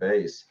strong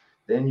base.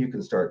 Then you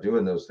can start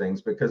doing those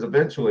things, because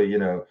eventually,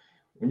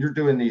 when you're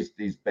doing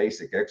these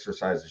basic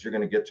exercises, you're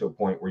going to get to a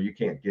point where you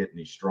can't get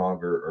any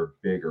stronger or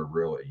bigger,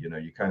 really.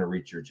 You kind of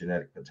reach your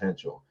genetic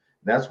potential.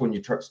 That's when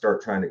you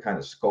start trying to kind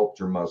of sculpt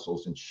your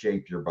muscles and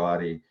shape your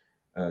body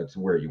to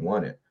where you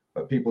want it.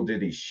 But people do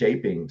these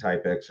shaping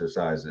type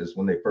exercises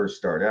when they first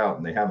start out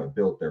and they haven't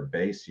built their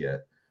base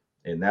yet.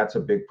 And that's a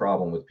big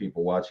problem with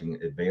people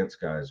watching advanced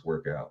guys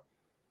work out.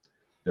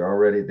 They've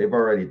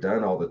already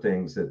done all the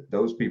things that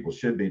those people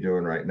should be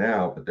doing right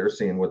now, but they're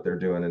seeing what they're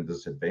doing in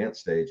this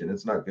advanced stage, and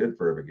it's not good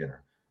for a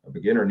beginner. A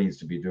beginner needs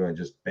to be doing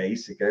just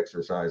basic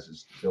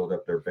exercises to build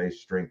up their base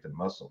strength and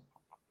muscle.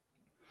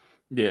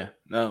 Yeah,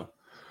 no.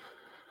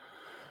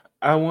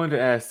 I wanted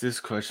to ask this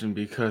question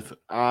because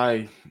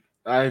I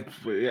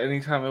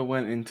anytime I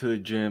went into the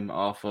gym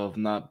off of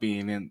not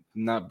being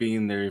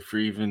there for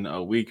even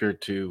a week or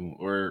two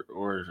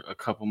or a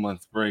couple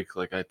months break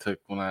like I took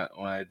when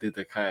I did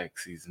the kayak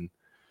season,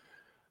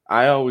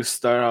 I always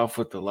start off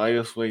with the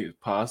lightest weight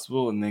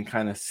possible and then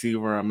kind of see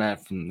where I'm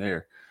at from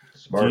there.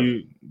 Smart.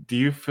 Do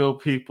you feel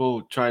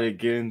people try to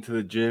get into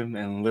the gym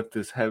and lift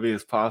as heavy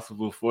as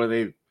possible before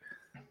they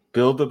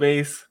build the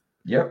base?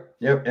 Yep.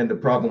 And the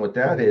problem with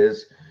that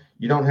is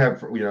you don't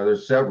have,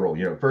 there's several,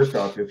 first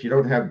off, if you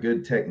don't have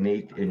good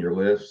technique in your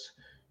lifts,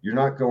 you're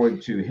not going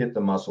to hit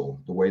the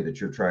muscle the way that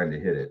you're trying to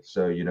hit it.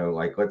 So,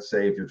 let's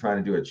say if you're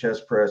trying to do a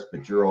chest press,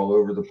 but you're all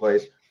over the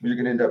place, you're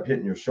going to end up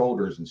hitting your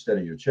shoulders instead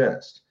of your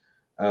chest.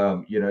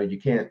 You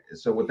can't.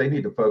 So what they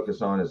need to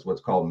focus on is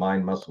what's called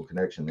mind muscle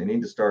connection. They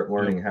need to start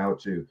learning how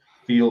to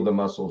feel the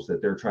muscles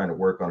that they're trying to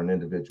work on an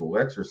individual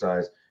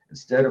exercise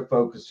instead of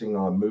focusing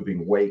on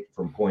moving weight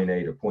from point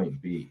A to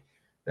point B.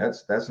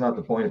 That's not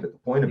the point of it. The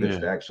point of it is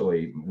to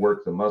actually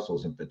work the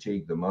muscles and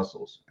fatigue the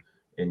muscles.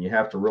 And you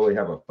have to really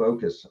have a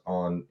focus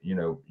on,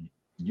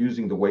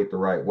 using the weight the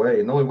right way.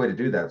 And the only way to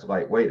do that is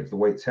lightweight. If the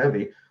weight's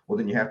heavy, well,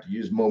 then you have to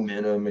use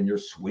momentum and you're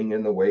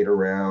swinging the weight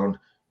around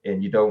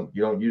and you don't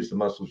use the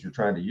muscles you're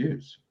trying to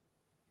use.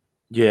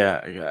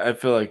 Yeah, I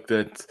feel like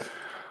that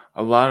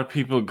a lot of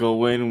people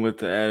go in with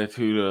the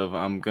attitude of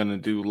I'm going to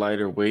do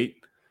lighter weight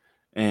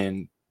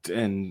and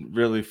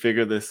really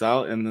figure this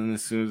out. And then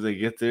as soon as they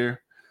get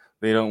there,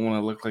 they don't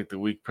want to look like the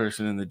weak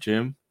person in the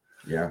gym.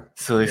 Yeah.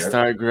 So they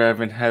start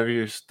grabbing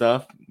heavier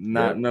stuff,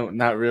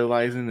 not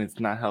realizing it's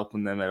not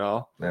helping them at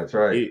all. That's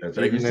right.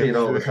 You see it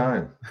all the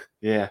time.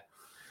 Yeah.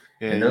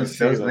 And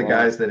those are the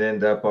guys that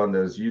end up on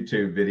those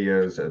YouTube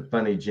videos of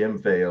funny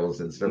gym fails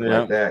and stuff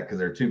like that, because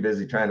they're too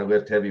busy trying to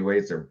lift heavy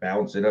weights. They're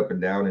bouncing up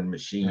and down in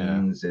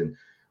machines and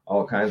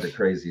all kinds of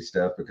crazy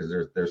stuff because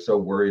they're so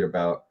worried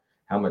about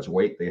how much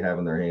weight they have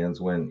in their hands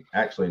when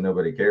actually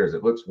nobody cares.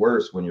 It looks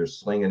worse when you're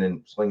slinging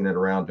it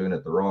around doing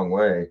it the wrong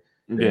way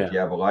than if you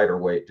have a lighter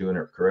weight doing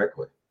it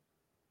correctly.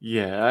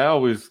 Yeah,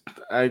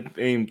 I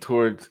aim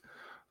towards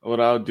what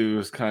I'll do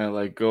is kind of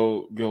like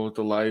go with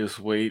the lightest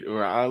weight,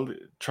 or I'll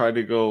try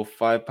to go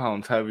 5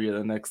 pounds heavier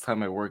the next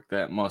time I work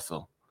that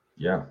muscle.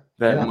 Yeah.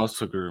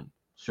 Muscle group.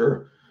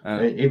 Sure.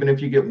 Even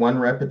if you get one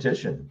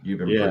repetition,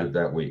 you've improved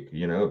that week.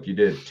 If you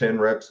did 10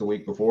 reps the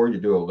week before, you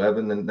do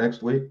 11 the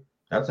next week,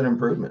 that's an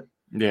improvement.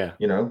 Yeah.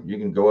 You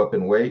can go up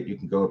in weight, you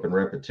can go up in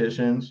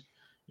repetitions.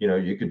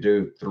 You could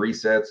do 3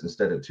 sets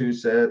instead of 2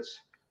 sets.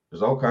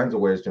 There's all kinds of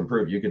ways to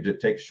improve. You could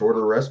just take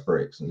shorter rest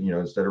breaks, and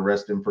instead of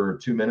resting for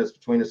 2 minutes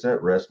between a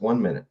set, rest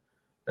 1 minute.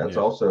 That's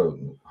also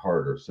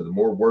harder. So the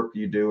more work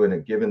you do in a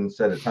given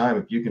set of time,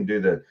 if you can do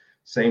the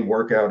same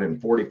workout in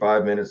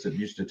 45 minutes that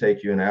used to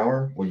take you an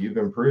hour, well, you've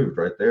improved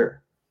right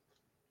there.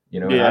 I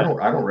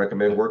don't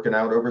recommend working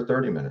out over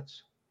 30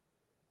 minutes.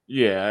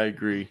 Yeah, I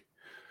agree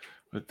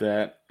with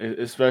that.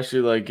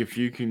 Especially like if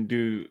you can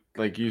do,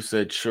 like you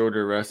said,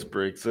 shorter rest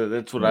breaks.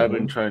 That's what I've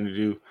been trying to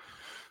do.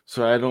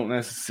 So I don't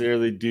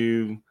necessarily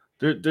do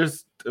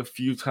there's a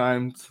few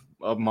times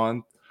a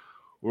month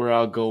where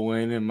I'll go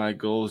in and my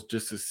goal is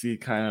just to see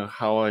kind of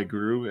how I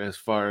grew, as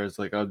far as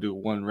like I'll do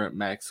 1 rep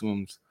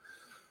maximums.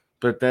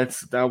 But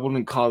I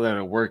wouldn't call that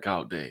a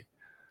workout day.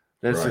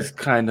 That's just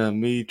kind of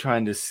me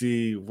trying to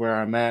see where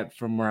I'm at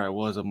from where I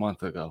was a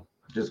month ago.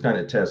 Just kind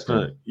of testing.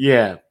 But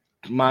yeah,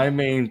 my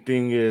main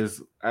thing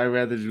is I'd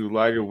rather do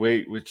lighter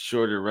weight with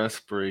shorter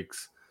rest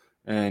breaks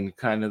and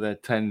kind of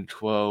that 10 to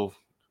 12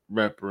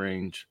 rep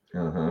range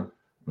to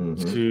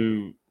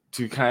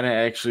kind of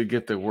actually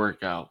get the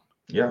workout.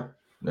 Yeah,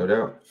 no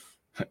doubt.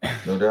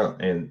 No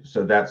doubt. And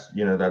so that's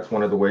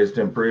one of the ways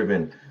to improve.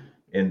 And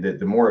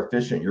the more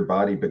efficient your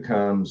body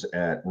becomes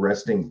at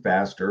resting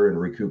faster and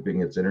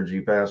recouping its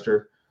energy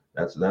faster,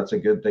 that's a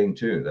good thing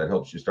too. That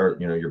helps you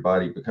start, your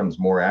body becomes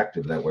more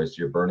active that way. So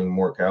you're burning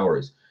more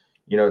calories.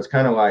 It's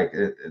kind of like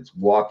it's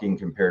walking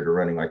compared to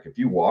running. Like if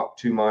you walk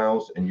 2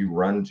 miles and you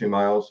run 2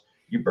 miles,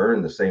 you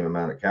burn the same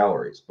amount of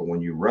calories. But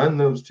when you run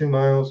those 2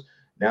 miles,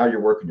 now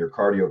you're working your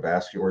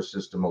cardiovascular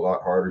system a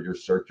lot harder, your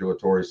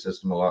circulatory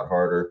system a lot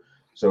harder.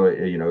 So,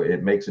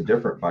 it makes a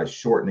difference by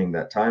shortening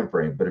that time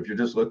frame. But if you're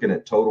just looking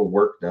at total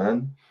work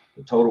done,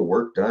 the total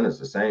work done is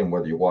the same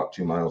whether you walk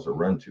 2 miles or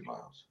run 2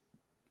 miles.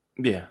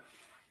 Yeah,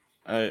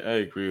 I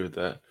agree with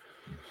that.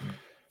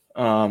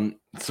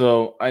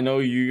 So I know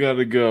you got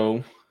to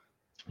go.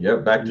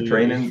 Yep, back to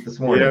training this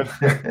morning.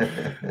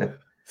 Yep.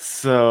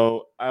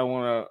 So I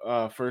want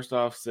to first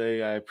off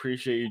say I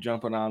appreciate you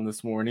jumping on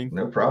this morning.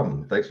 No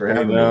problem. Thanks for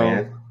having me,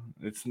 man.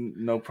 It's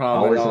no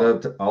problem.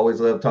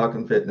 Always love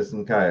talking fitness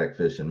and kayak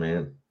fishing,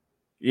 man.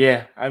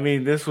 Yeah, I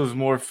mean this was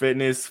more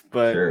fitness,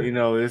 but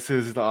this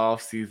is the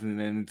off season,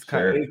 and it's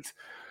kind of.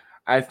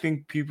 I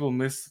think people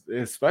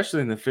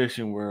especially in the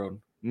fishing world,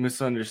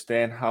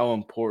 misunderstand how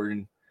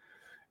important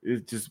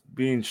it's just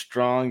being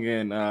strong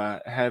and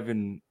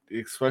having.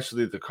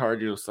 Especially the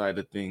cardio side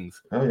of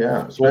things. Oh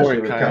yeah,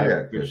 especially with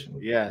kayak fishing.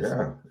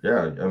 Yeah.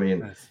 I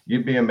mean,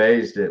 you'd be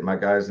amazed at my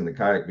guys in the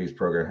Kayak Beast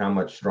program how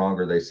much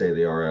stronger they say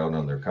they are out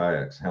on their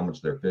kayaks, how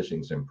much their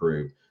fishing's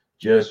improved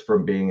just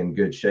from being in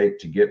good shape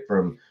to get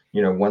from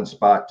one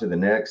spot to the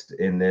next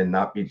and then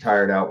not be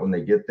tired out when they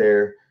get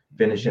there,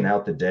 finishing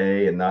out the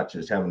day and not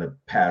just having to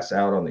pass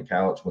out on the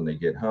couch when they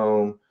get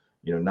home.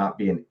 Not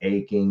being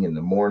aching in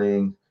the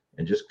morning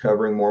and just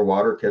covering more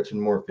water,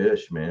 catching more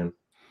fish, man.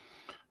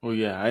 Well,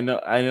 yeah, I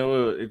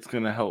know it's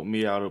going to help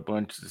me out a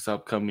bunch this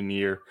upcoming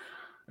year,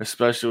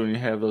 especially when you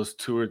have those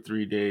 2 or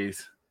 3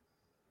 days,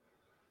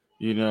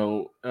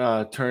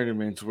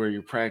 tournaments where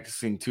you're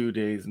practicing 2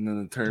 days and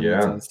then the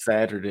tournament's on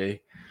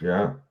Saturday.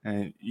 Yeah.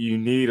 And you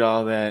need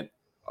all that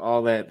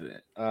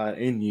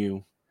in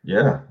you.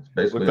 Yeah. It's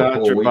basically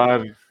without your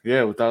body.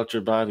 Yeah, without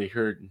your body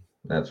hurting.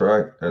 That's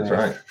right. That's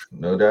right.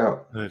 No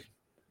doubt. Good.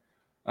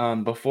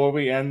 Before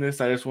we end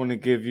this, I just want to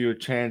give you a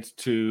chance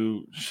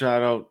to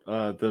shout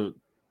out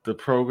the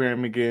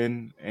program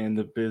again and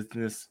the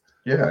business.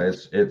 Yeah,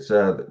 it's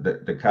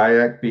the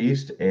Kayak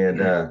Beast,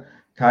 and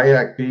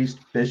Kayak Beast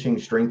Fishing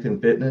Strength and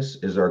Fitness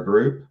is our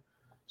group.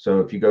 So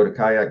if you go to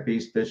Kayak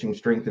Beast Fishing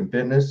Strength and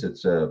Fitness,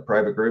 it's a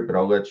private group, but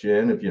I'll let you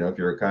in if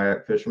you're a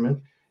kayak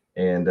fisherman.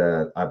 And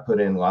I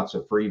put in lots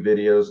of free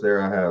videos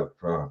there. I have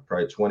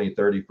probably 20,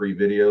 30 free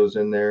videos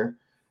in there.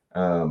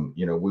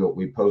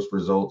 We post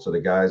results of the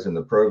guys in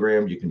the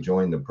program. You can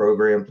join the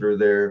program through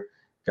there.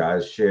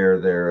 Guys share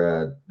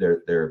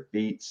their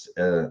feats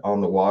on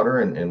the water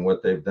and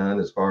what they've done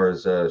as far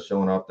as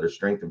showing off their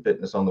strength and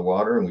fitness on the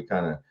water, and we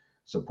kind of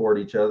support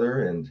each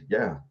other. And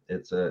yeah,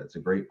 it's a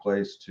great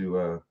place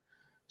to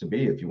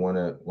be if you want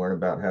to learn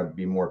about how to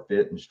be more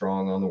fit and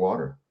strong on the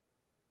water.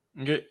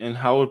 Okay, and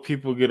how would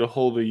people get a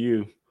hold of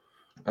you?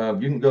 You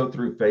can go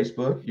through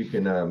Facebook. You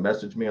can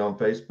message me on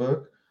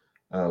Facebook,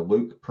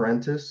 Luke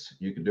Prentice.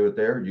 You can do it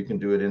there. You can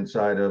do it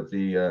inside of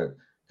the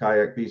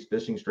Kayak Beast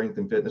Fishing Strength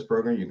and Fitness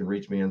program. You can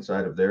reach me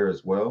inside of there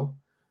as well.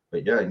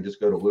 But yeah, you can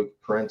just go to Luke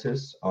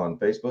Prentice on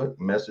Facebook,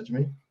 message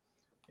me.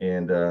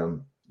 And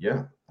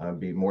I'd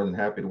be more than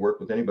happy to work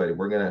with anybody.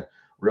 We're going to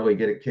really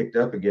get it kicked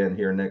up again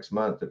here next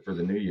month for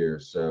the New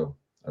Year's. So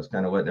I was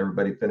kind of letting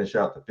everybody finish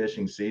out the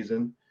fishing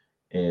season,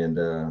 and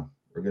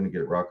we're going to get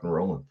it rock and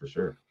rolling for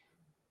sure.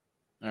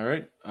 All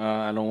right.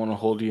 I don't want to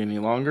hold you any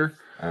longer.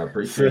 I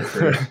appreciate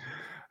it.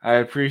 I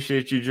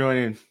appreciate you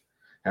joining.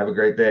 Have a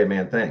great day,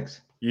 man.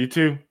 Thanks. You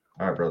too.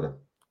 All right, brother.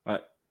 Bye.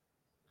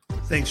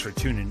 Thanks for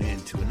tuning in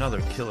to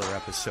another killer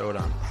episode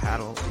on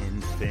Paddle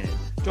and Fin.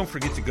 Don't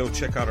forget to go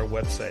check out our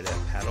website at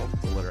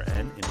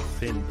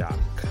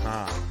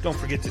paddle_and_fin.com. Don't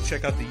forget to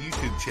check out the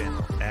YouTube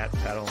channel at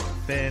Paddle and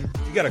Fin.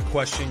 If you got a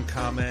question,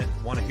 comment,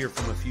 want to hear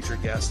from a future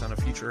guest on a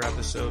future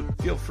episode,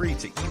 feel free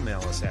to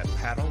email us at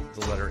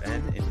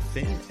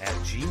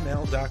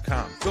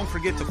paddle_and_fin@gmail.com. Don't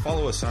forget to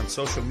follow us on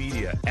social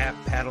media at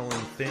Paddle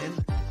and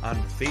Fin on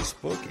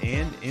Facebook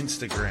and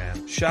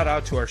Instagram. Shout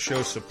out to our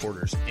show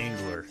supporters,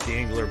 Angler. The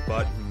Angler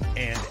button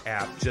and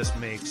app just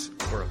makes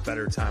for a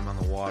better time on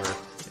the water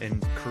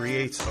and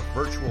creates a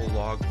virtual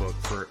logbook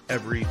for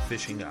every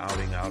fishing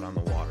outing out on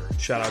the water.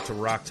 Shout out to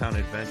Rocktown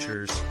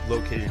Adventures,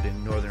 located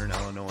in northern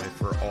Illinois,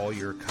 for all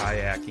your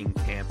kayaking,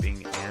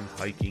 camping, and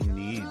hiking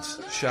needs.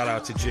 Shout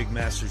out to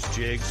Jigmasters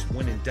Jigs.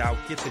 When in doubt,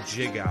 get the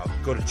jig out.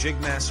 Go to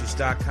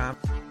jigmasters.com